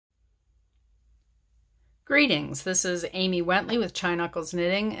Greetings, this is Amy Wentley with Chai Knuckles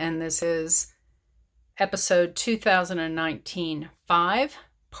Knitting, and this is episode 2019-5,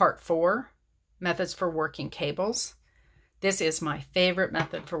 part 4, Methods for Working Cables. This is my favorite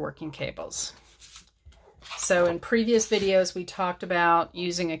method for working cables. So in previous videos, we talked about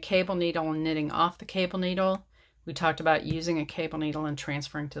using a cable needle and knitting off the cable needle. We talked about using a cable needle and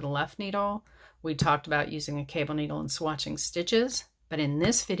transferring to the left needle. We talked about using a cable needle and swatching stitches. But in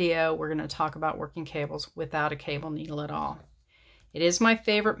this video, we're going to talk about working cables without a cable needle at all. It is my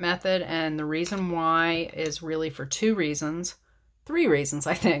favorite method, and the reason why is really for three reasons,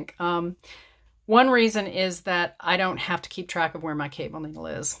 I think. One reason is that I don't have to keep track of where my cable needle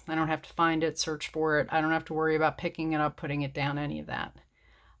is. I don't have to find it, search for it. I don't have to worry about picking it up, putting it down, any of that.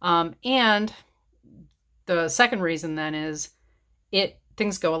 And the second reason then is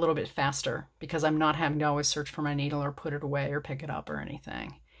things go a little bit faster because I'm not having to always search for my needle or put it away or pick it up or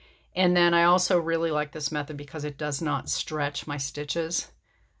anything. And then I also really like this method because it does not stretch my stitches.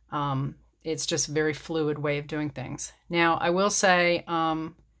 It's just a very fluid way of doing things. Now, I will say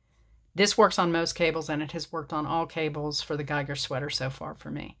this works on most cables, and it has worked on all cables for the Geiger sweater so far for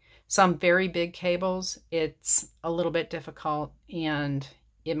me. Some very big cables, it's a little bit difficult and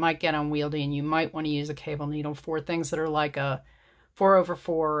it might get unwieldy, and you might want to use a cable needle for things that are like a 4/4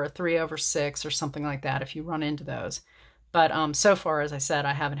 or a 3/6 or something like that if you run into those. But so far, as I said,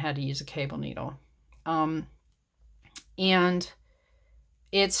 I haven't had to use a cable needle. And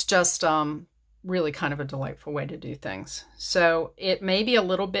it's just really kind of a delightful way to do things. So it may be a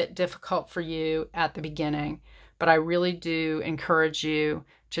little bit difficult for you at the beginning, but I really do encourage you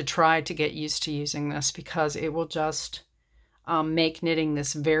to try to get used to using this because it will just make knitting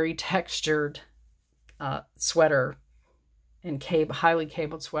this very textured sweater and highly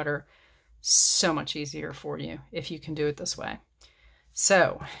cabled sweater so much easier for you if you can do it this way.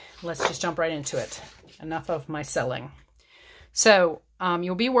 So let's just jump right into it. Enough of my selling. So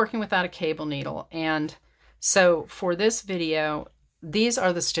you'll be working without a cable needle, and so for this video, these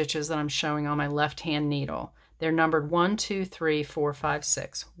are the stitches that I'm showing on my left hand needle. They're numbered 1, 2, 3, 4, 5,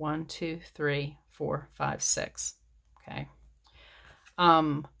 6. 1, 2, 3, 4, 5, 6. Okay.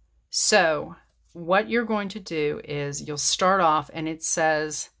 So what you're going to do is you'll start off and it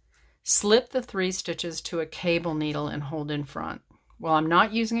says slip the 3 stitches to a cable needle and hold in front. Well, I'm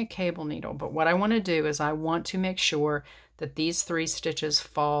not using a cable needle, but what I want to do is I want to make sure that these 3 stitches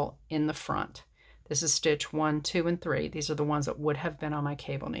fall in the front. This is stitch 1, 2, and 3. These are the ones that would have been on my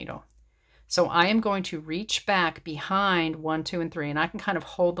cable needle. So I am going to reach back behind 1, 2, and 3, and I can kind of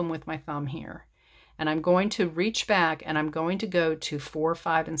hold them with my thumb here. And I'm going to reach back and I'm going to go to 4,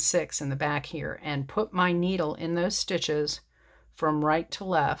 5, and 6 in the back here and put my needle in those stitches from right to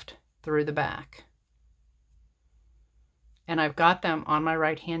left through the back. And I've got them on my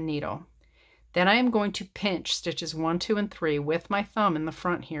right hand needle. Then I am going to pinch stitches 1, 2, and 3 with my thumb in the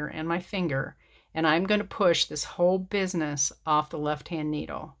front here and my finger, and I'm going to push this whole business off the left hand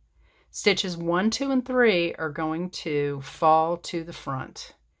needle. Stitches 1, 2, and 3 are going to fall to the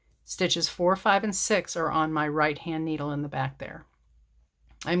front. Stitches 4, 5, and 6 are on my right hand needle in the back there.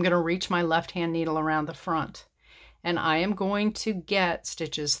 I'm going to reach my left hand needle around the front, and I am going to get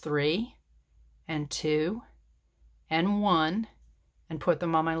stitches 3 and 2 and 1 and put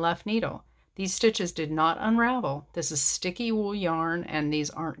them on my left needle. These stitches did not unravel. This is sticky wool yarn, and these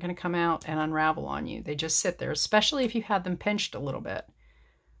aren't going to come out and unravel on you. They just sit there, especially if you had them pinched a little bit.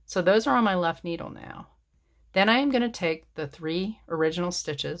 So those are on my left needle now. Then I am going to take the 3 original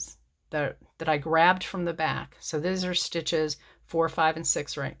stitches that I grabbed from the back. So these are stitches 4, 5, and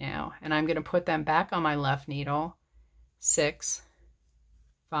 6 right now. And I'm going to put them back on my left needle, 6,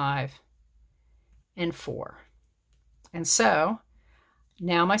 5, and 4. And so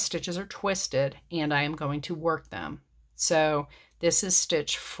now my stitches are twisted and I am going to work them. So this is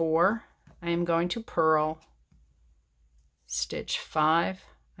stitch 4. I am going to purl. Stitch 5.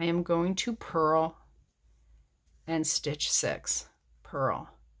 I am going to purl. And stitch 6. Purl.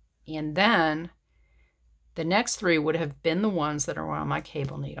 And then the next 3 would have been the ones that are on my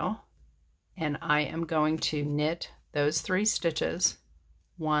cable needle. And I am going to knit those 3 stitches.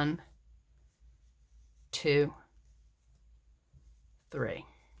 1, 2, 3.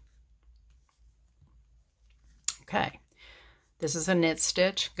 Okay. This is a knit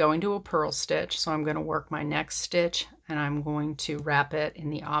stitch going to a purl stitch. So I'm going to work my next stitch and I'm going to wrap it in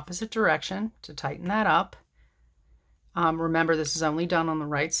the opposite direction to tighten that up. Remember, this is only done on the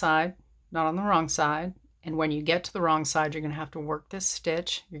right side, not on the wrong side. And when you get to the wrong side, you're going to have to work this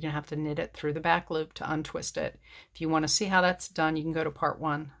stitch. You're going to have to knit it through the back loop to untwist it. If you want to see how that's done, you can go to part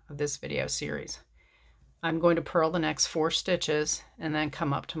 1 of this video series. I'm going to purl the next 4 stitches and then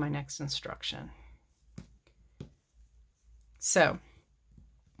come up to my next instruction. So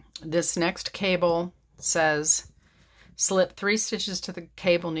this next cable says slip 3 stitches to the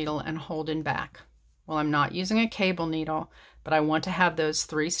cable needle and hold in back. Well, I'm not using a cable needle, but I want to have those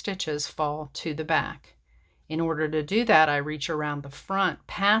 3 stitches fall to the back. In order to do that, I reach around the front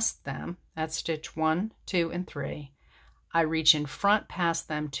past them. That's stitch 1, 2, and 3. I reach in front past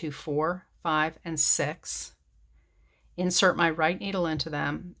them to 4, 5, and 6. Insert my right needle into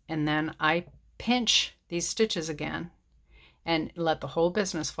them, and then I pinch these stitches again and let the whole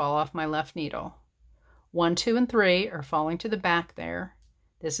business fall off my left needle. 1, 2, and 3 are falling to the back there.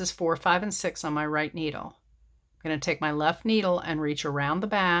 This is 4, 5, and 6 on my right needle. I'm going to take my left needle and reach around the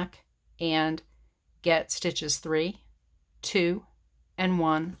back and get stitches 3, 2, and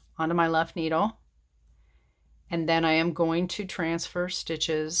 1 onto my left needle. And then I am going to transfer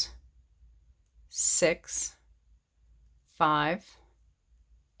stitches 6, 5,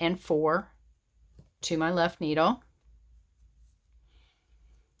 and 4 to my left needle.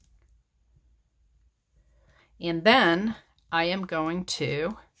 And then I am going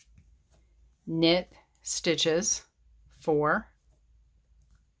to knit stitches 4,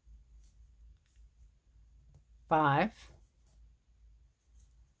 5,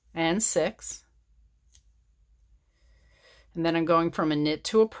 and 6. And then I'm going from a knit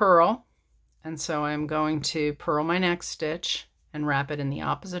to a purl. And so I'm going to purl my next stitch and wrap it in the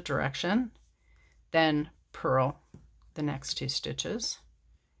opposite direction. Then purl the next 2 stitches.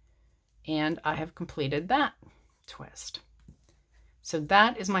 And I have completed that twist. So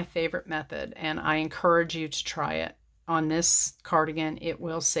that is my favorite method, and I encourage you to try it. On this cardigan, it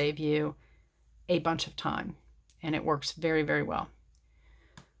will save you a bunch of time, and it works very, very well.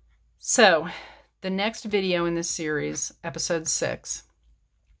 So the next video in this series, episode 6,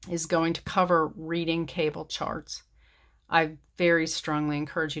 is going to cover reading cable charts. I very strongly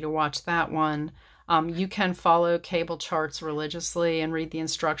encourage you to watch that one. You can follow cable charts religiously and read the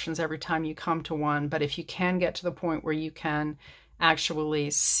instructions every time you come to one, but if you can get to the point where you can actually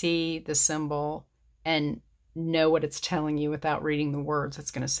see the symbol and know what it's telling you without reading the words,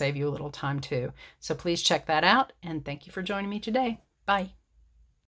 it's going to save you a little time too. So please check that out, and thank you for joining me today. Bye.